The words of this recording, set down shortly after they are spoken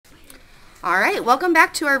All right, welcome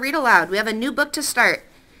back to our read aloud. We have a new book to start.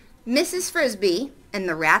 Mrs. Frisby and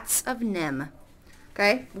the Rats of NIMH.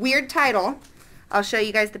 Okay, weird title. I'll show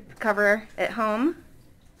you guys the cover at home.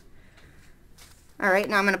 All right,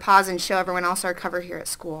 now I'm going to pause and show everyone else our cover here at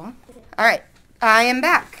school. All right, I am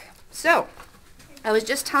back. So, I was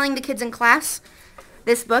just telling the kids in class,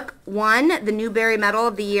 this book won the Newbery Medal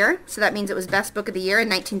of the Year, so that means it was Best Book of the Year in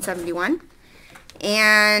 1971.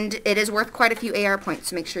 And it is worth quite a few AR points,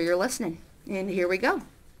 so make sure you're listening. And here we go.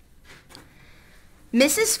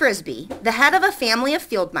 Mrs. Frisby, the head of a family of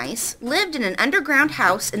field mice, lived in an underground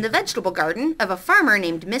house in the vegetable garden of a farmer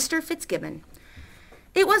named Mr. Fitzgibbon.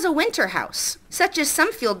 It was a winter house, such as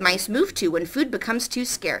some field mice move to when food becomes too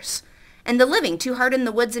scarce, and the living too hard in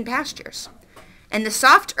the woods and pastures. In the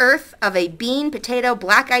soft earth of a bean, potato,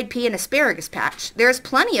 black-eyed pea, and asparagus patch, there is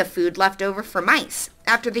plenty of food left over for mice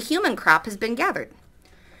after the human crop has been gathered.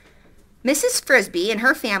 Mrs. Frisby and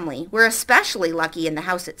her family were especially lucky in the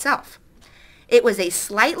house itself. It was a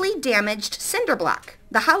slightly damaged cinder block,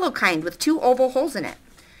 the hollow kind with 2 oval holes in it.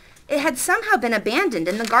 It had somehow been abandoned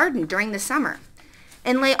in the garden during the summer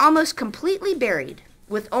and lay almost completely buried,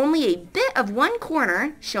 with only a bit of one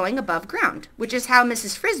corner showing above ground, which is how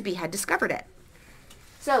Mrs. Frisby had discovered it.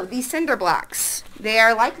 So these cinder blocks, they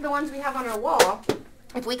are like the ones we have on our wall.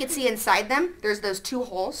 If we could see inside them, there's those 2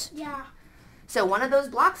 holes. Yeah. So one of those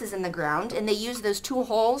blocks is in the ground, and they use those 2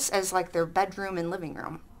 holes as like their bedroom and living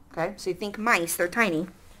room. Okay, so you think mice, they're tiny.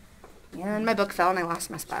 And my book fell and I lost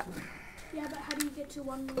my spot. Yeah, but how do you get to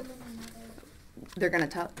one more than another? They're going to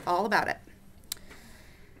tell all about it.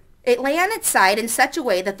 It lay on its side in such a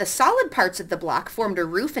way that the solid parts of the block formed a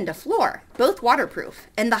roof and a floor, both waterproof,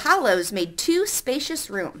 and the hollows made 2 spacious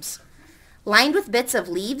rooms. Lined with bits of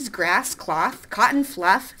leaves, grass, cloth, cotton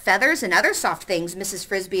fluff, feathers, and other soft things Mrs.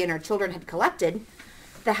 Frisby and her children had collected,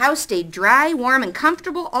 the house stayed dry, warm, and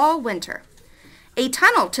comfortable all winter. A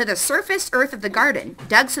tunnel to the surface earth of the garden,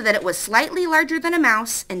 dug so that it was slightly larger than a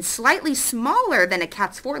mouse and slightly smaller than a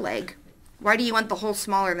cat's foreleg. Why do you want the hole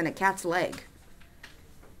smaller than a cat's leg?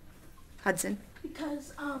 Hudson?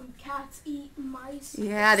 Because cats eat mice.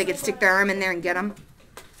 Yeah, they could stick their arm in there and get them.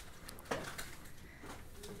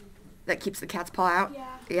 That keeps the cat's paw out?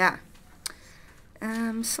 Yeah.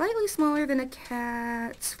 Yeah. Slightly smaller than a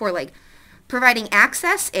cat's foreleg, providing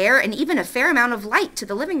access, air, and even a fair amount of light to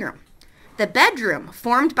the living room. The bedroom,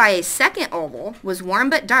 formed by a second oval, was warm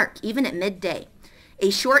but dark, even at midday. A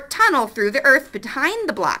short tunnel through the earth behind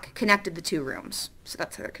the block connected the 2 rooms. So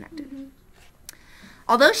that's how they're connected. Mm-hmm.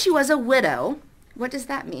 Although she was a widow, what does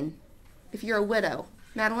that mean? If you're a widow,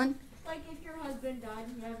 Madeline? Like if your husband died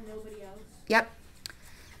and you have nobody else. Yep.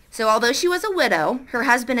 So although she was a widow, her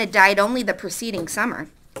husband had died only the preceding summer.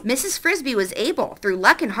 Mrs. Frisby was able, through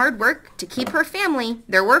luck and hard work, to keep her family,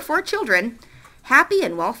 there were 4 children, happy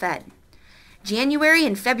and well-fed. January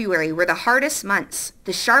and February were the hardest months.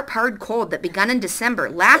 The sharp, hard cold that begun in December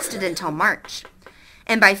lasted until March.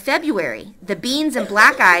 And by February, the beans and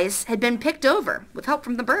black eyes had been picked over with help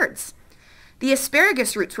from the birds. The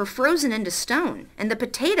asparagus roots were frozen into stone, and the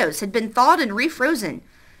potatoes had been thawed and refrozen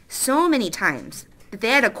so many times that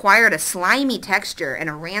they had acquired a slimy texture and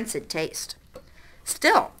a rancid taste.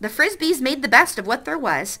 Still, the Frisbys made the best of what there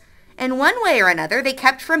was, and one way or another they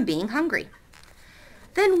kept from being hungry.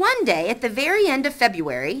 Then one day, at the very end of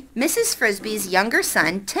February, Mrs. Frisby's younger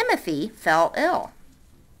son, Timothy, fell ill.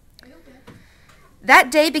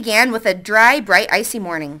 That day began with a dry, bright, icy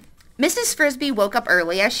morning. Mrs. Frisby woke up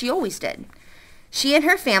early, as she always did. She and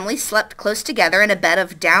her family slept close together in a bed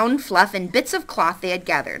of down, fluff, and bits of cloth they had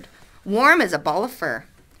gathered, warm as a ball of fur.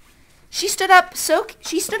 She stood up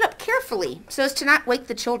carefully so as to not wake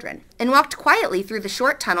the children, and walked quietly through the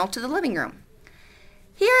short tunnel to the living room.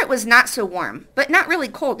 Here it was not so warm, but not really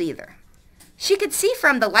cold either. She could see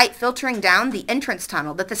from the light filtering down the entrance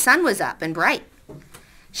tunnel that the sun was up and bright.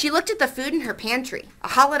 She looked at the food in her pantry, a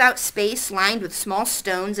hollowed-out space lined with small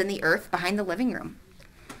stones in the earth behind the living room.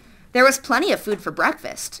 There was plenty of food for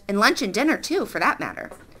breakfast, and lunch and dinner, too, for that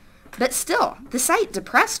matter. But still, the sight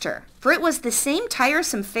depressed her, for it was the same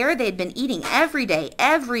tiresome fare they had been eating every day,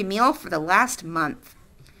 every meal for the last month.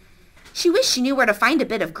 She wished she knew where to find a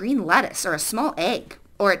bit of green lettuce or a small egg,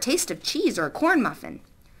 or a taste of cheese or a corn muffin.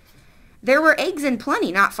 There were eggs in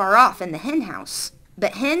plenty not far off in the hen house,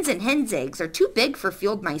 but hens and hens' eggs are too big for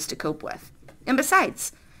field mice to cope with. And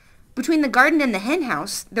besides, between the garden and the hen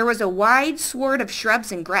house, there was a wide sward of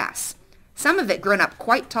shrubs and grass, some of it grown up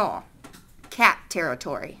quite tall. Cat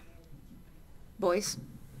territory. Boys?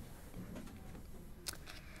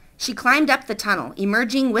 She climbed up the tunnel,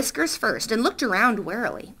 emerging whiskers first, and looked around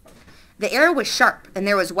warily. The air was sharp, and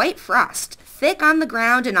there was white frost, thick on the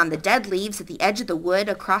ground and on the dead leaves at the edge of the wood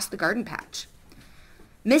across the garden patch.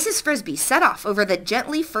 Mrs. Frisby set off over the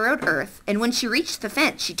gently furrowed earth, and when she reached the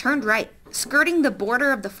fence, she turned right, skirting the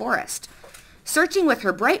border of the forest, searching with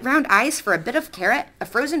her bright round eyes for a bit of carrot, a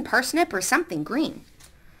frozen parsnip, or something green.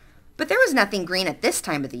 But there was nothing green at this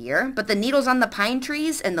time of the year but the needles on the pine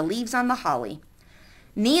trees and the leaves on the holly,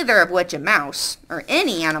 neither of which a mouse, or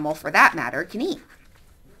any animal for that matter, can eat.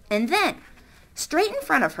 And then, straight in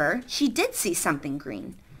front of her, she did see something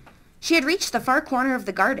green. She had reached the far corner of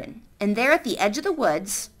the garden, and there at the edge of the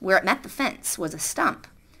woods, where it met the fence, was a stump.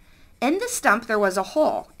 In the stump there was a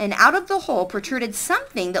hole, and out of the hole protruded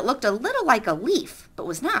something that looked a little like a leaf, but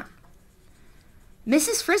was not.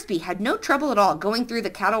 Mrs. Frisby had no trouble at all going through the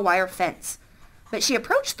cattle wire fence, but she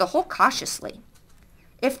approached the hole cautiously.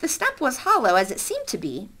 If the stump was hollow, as it seemed to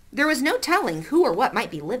be, there was no telling who or what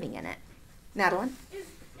might be living in it. Madeline?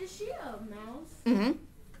 Is she a mouse? Mm-hmm.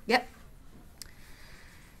 Yep.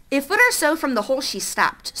 A foot or so from the hole she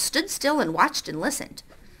stopped, stood still and watched and listened.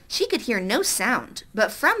 She could hear no sound,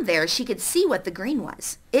 but from there she could see what the green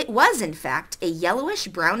was. It was, in fact, a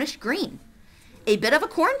yellowish-brownish green, a bit of a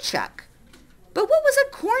corn chuck. But what was a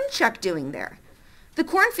corn chuck doing there? The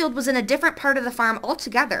cornfield was in a different part of the farm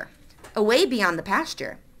altogether, away beyond the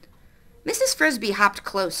pasture. Mrs. Frisby hopped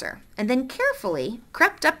closer, and then carefully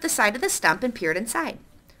crept up the side of the stump and peered inside.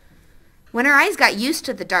 When her eyes got used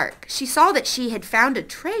to the dark, she saw that she had found a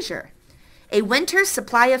treasure, a winter's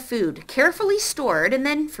supply of food, carefully stored and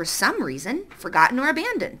then, for some reason, forgotten or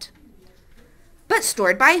abandoned. But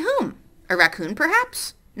stored by whom? A raccoon,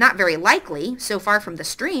 perhaps? Not very likely, so far from the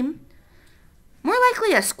stream. More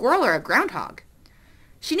likely a squirrel or a groundhog.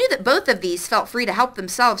 She knew that both of these felt free to help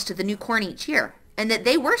themselves to the new corn each year, and that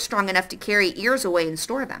they were strong enough to carry ears away and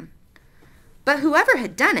store them. But whoever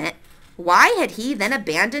had done it, why had he then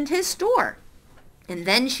abandoned his store? And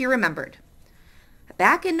then she remembered.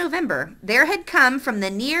 Back in November, there had come from the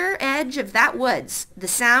near edge of that woods the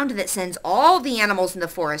sound that sends all the animals in the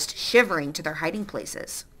forest shivering to their hiding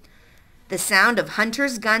places. The sound of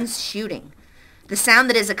hunters' guns shooting. The sound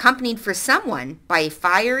that is accompanied for someone by a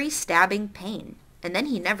fiery, stabbing pain. And then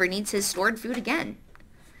he never needs his stored food again.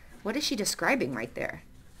 What is she describing right there?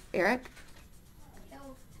 Eric?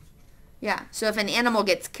 Yeah, so if an animal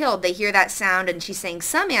gets killed, they hear that sound, and she's saying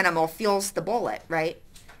some animal feels the bullet, right?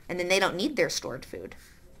 And then they don't need their stored food.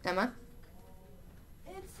 Emma?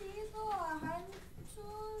 It's either a hunter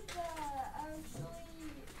that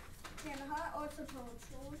actually can hunt or it's a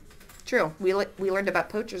poacher. True. We learned about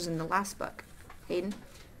poachers in the last book. Hayden?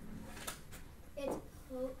 It's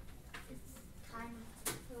kind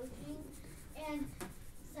of poaching, and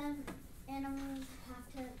some animals have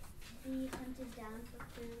to be hunted down for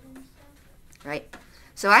food and stuff. Right.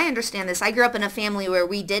 So I understand this. I grew up in a family where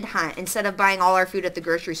we did hunt. Instead of buying all our food at the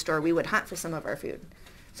grocery store, we would hunt for some of our food.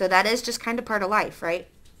 So that is just kind of part of life, right?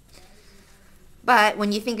 But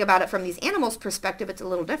when you think about it from these animals' perspective, it's a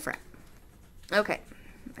little different. Okay.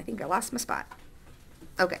 I think I lost my spot.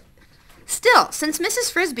 Okay. Still, since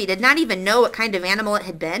Mrs. Frisby did not even know what kind of animal it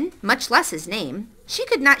had been, much less his name, she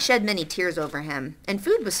could not shed many tears over him, and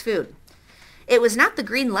food was food. It was not the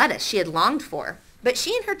green lettuce she had longed for, but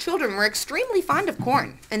she and her children were extremely fond of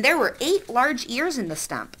corn, and there were 8 large ears in the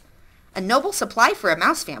stump, a noble supply for a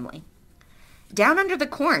mouse family. Down under the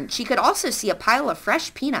corn, she could also see a pile of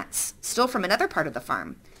fresh peanuts, still from another part of the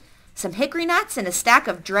farm, some hickory nuts, and a stack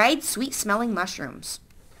of dried, sweet-smelling mushrooms.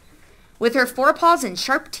 With her forepaws and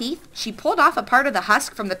sharp teeth, she pulled off a part of the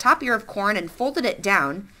husk from the top ear of corn and folded it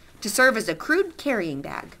down to serve as a crude carrying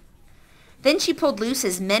bag. Then she pulled loose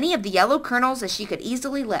as many of the yellow kernels as she could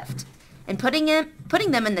easily lift, and putting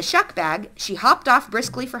them in the shuck bag, she hopped off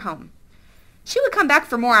briskly for home. She would come back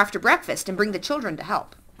for more after breakfast and bring the children to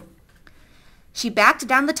help. She backed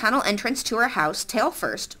down the tunnel entrance to her house, tail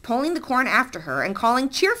first, pulling the corn after her and calling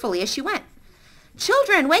cheerfully as she went.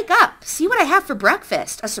 "Children, wake up! See what I have for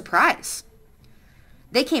breakfast! A surprise!"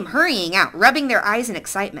 They came hurrying out, rubbing their eyes in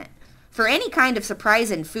excitement, for any kind of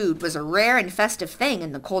surprise in food was a rare and festive thing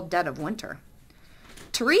in the cold dead of winter.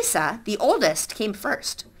 Teresa, the oldest, came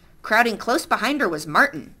first. Crowding close behind her was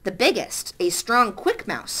Martin, the biggest, a strong, quick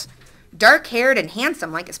mouse, dark-haired and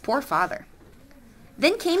handsome like his poor father.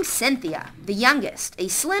 Then came Cynthia, the youngest, a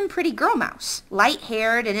slim, pretty girl mouse,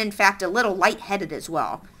 light-haired and in fact a little light-headed as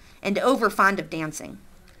well, and over-fond of dancing.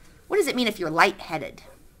 What does it mean if you're light-headed?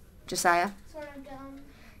 Josiah? Sort of dumb.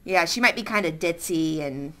 Yeah, she might be kind of ditzy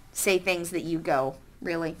and say things that you go,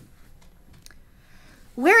 really?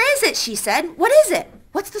 "Where is it?" she said. "What is it?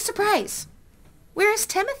 What's the surprise?" "Where is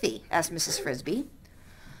Timothy?" asked Mrs. Frisby.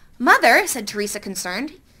 "Mother," said Teresa,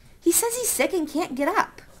 concerned, "he says he's sick and can't get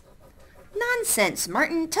up." Nonsense,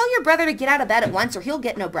 Martin. Tell your brother to get out of bed at once or he'll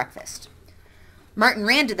get no breakfast. Martin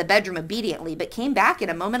ran to the bedroom obediently, but came back in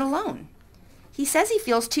a moment alone. He says he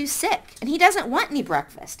feels too sick, and he doesn't want any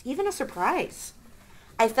breakfast, even a surprise.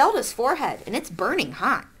 I felt his forehead, and it's burning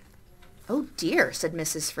hot. Oh dear, said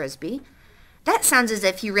Mrs. Frisby. That sounds as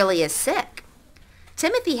if he really is sick.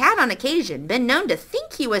 Timothy had on occasion been known to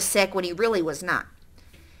think he was sick when he really was not.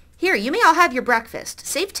 Here, you may all have your breakfast.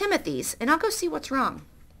 Save Timothy's, and I'll go see what's wrong.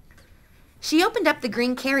 She opened up the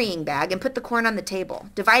green carrying bag and put the corn on the table,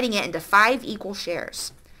 dividing it into 5 equal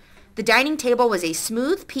shares. The dining table was a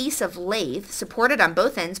smooth piece of lath supported on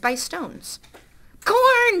both ends by stones.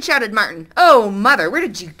 Corn! Shouted Martin. Oh, Mother, where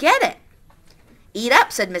did you get it? Eat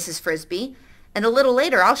up, said Mrs. Frisby, and a little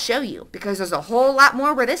later I'll show you, because there's a whole lot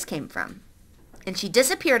more where this came from. And she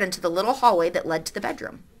disappeared into the little hallway that led to the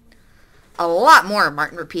bedroom. A lot more,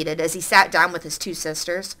 Martin repeated as he sat down with his 2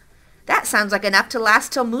 sisters. That sounds like enough to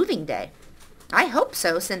last till moving day. I hope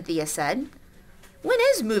so, Cynthia said. When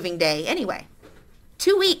is moving day, anyway?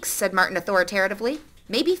 2 weeks, said Martin authoritatively.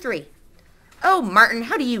 Maybe 3. Oh, Martin,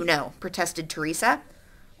 how do you know? Protested Teresa.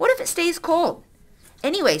 What if it stays cold?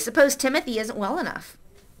 Anyway, suppose Timothy isn't well enough.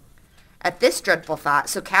 At this dreadful thought,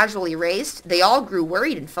 so casually raised, they all grew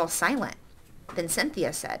worried and fell silent. Then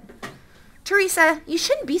Cynthia said, Teresa, you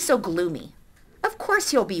shouldn't be so gloomy. Of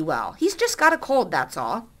course he'll be well. He's just got a cold, that's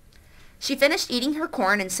all. She finished eating her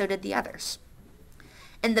corn, and so did the others.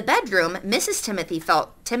 In the bedroom, Mrs.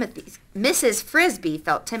 Frisby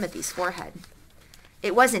felt Timothy's forehead.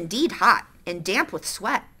 It was indeed hot and damp with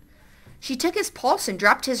sweat. She took his pulse and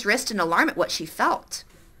dropped his wrist in alarm at what she felt.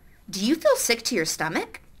 Do you feel sick to your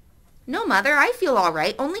stomach? No, Mother, I feel all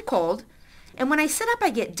right, only cold. And when I sit up,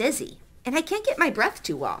 I get dizzy, and I can't get my breath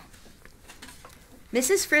too well.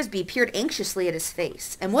 Mrs. Frisby peered anxiously at his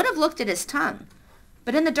face and would have looked at his tongue,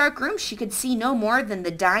 but in the dark room she could see no more than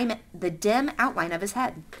the dim outline of his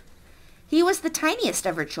head. He was the tiniest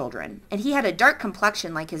of her children, and he had a dark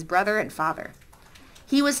complexion like his brother and father.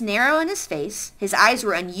 He was narrow in his face, his eyes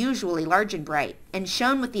were unusually large and bright, and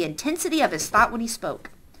shone with the intensity of his thought when he spoke.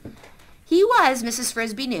 He was, Mrs.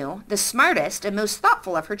 Frisby knew, the smartest and most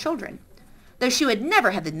thoughtful of her children, though she would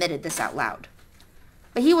never have admitted this out loud.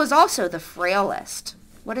 But he was also the frailest.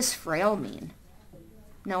 What does frail mean?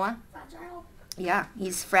 Noah? Fragile. Yeah,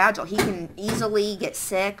 he's fragile. He can easily get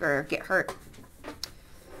sick or get hurt.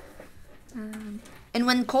 And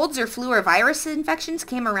when colds or flu or virus infections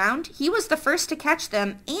came around, he was the first to catch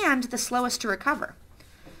them and the slowest to recover.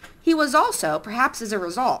 He was also, perhaps as a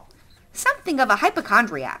result, something of a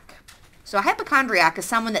hypochondriac. So a hypochondriac is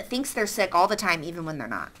someone that thinks they're sick all the time even when they're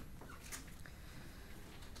not.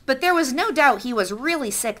 But there was no doubt he was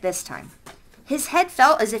really sick this time. His head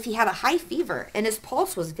felt as if he had a high fever, and his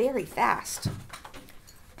pulse was very fast.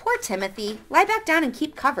 Poor Timothy, lie back down and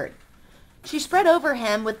keep covered. She spread over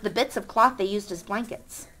him with the bits of cloth they used as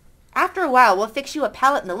blankets. After a while, we'll fix you a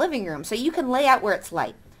pallet in the living room so you can lay out where it's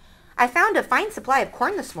light. I found a fine supply of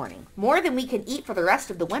corn this morning, more than we can eat for the rest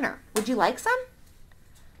of the winter. Would you like some?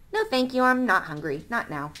 No, thank you. I'm not hungry. Not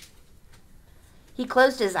now. He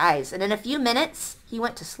closed his eyes, and in a few minutes, he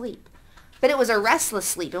went to sleep. But it was a restless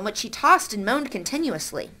sleep in which he tossed and moaned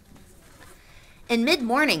continuously. In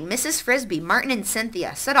mid-morning, Mrs. Frisby, Martin, and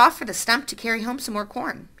Cynthia set off for the stump to carry home some more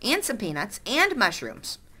corn, and some peanuts, and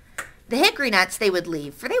mushrooms. The hickory nuts they would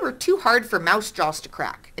leave, for they were too hard for mouse jaws to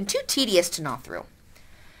crack, and too tedious to gnaw through.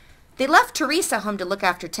 They left Teresa home to look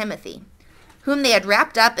after Timothy, whom they had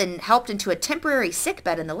wrapped up and helped into a temporary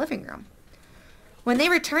sickbed in the living room. When they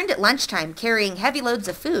returned at lunchtime carrying heavy loads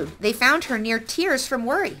of food, they found her near tears from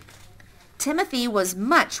worry. Timothy was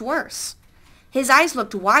much worse. His eyes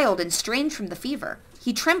looked wild and strange from the fever.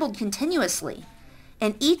 He trembled continuously,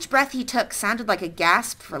 and each breath he took sounded like a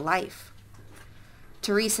gasp for life.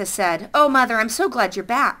 Teresa said, "Oh, Mother, I'm so glad you're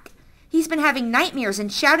back. He's been having nightmares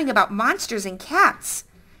and shouting about monsters and cats,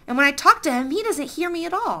 and when I talk to him, he doesn't hear me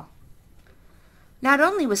at all." Not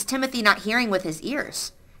only was Timothy not hearing with his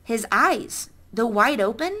ears, his eyes, though wide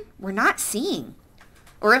open, were not seeing.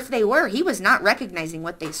 Or if they were, he was not recognizing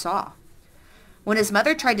what they saw. When his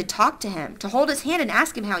mother tried to talk to him, to hold his hand and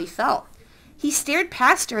ask him how he felt, he stared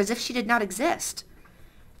past her as if she did not exist.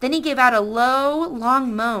 Then he gave out a low,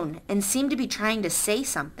 long moan and seemed to be trying to say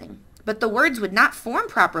something, but the words would not form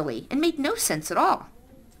properly and made no sense at all.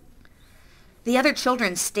 The other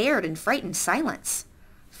children stared in frightened silence.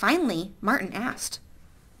 Finally, Martin asked,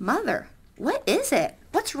 "Mother, what is it?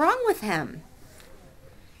 What's wrong with him?"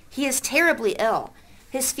 "He is terribly ill.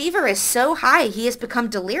 His fever is so high he has become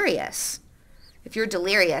delirious." If you're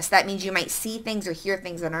delirious, that means you might see things or hear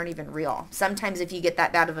things that aren't even real. Sometimes if you get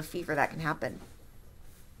that bad of a fever, that can happen.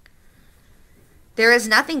 "There is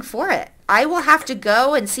nothing for it. I will have to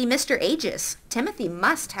go and see Mr. Aegis. Timothy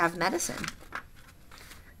must have medicine.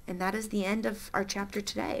 And that is the end of our chapter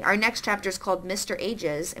today. Our next chapter is called Mr.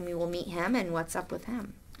 Aegis, and we will meet him and what's up with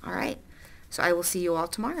him. All right. So I will see you all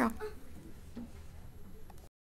tomorrow.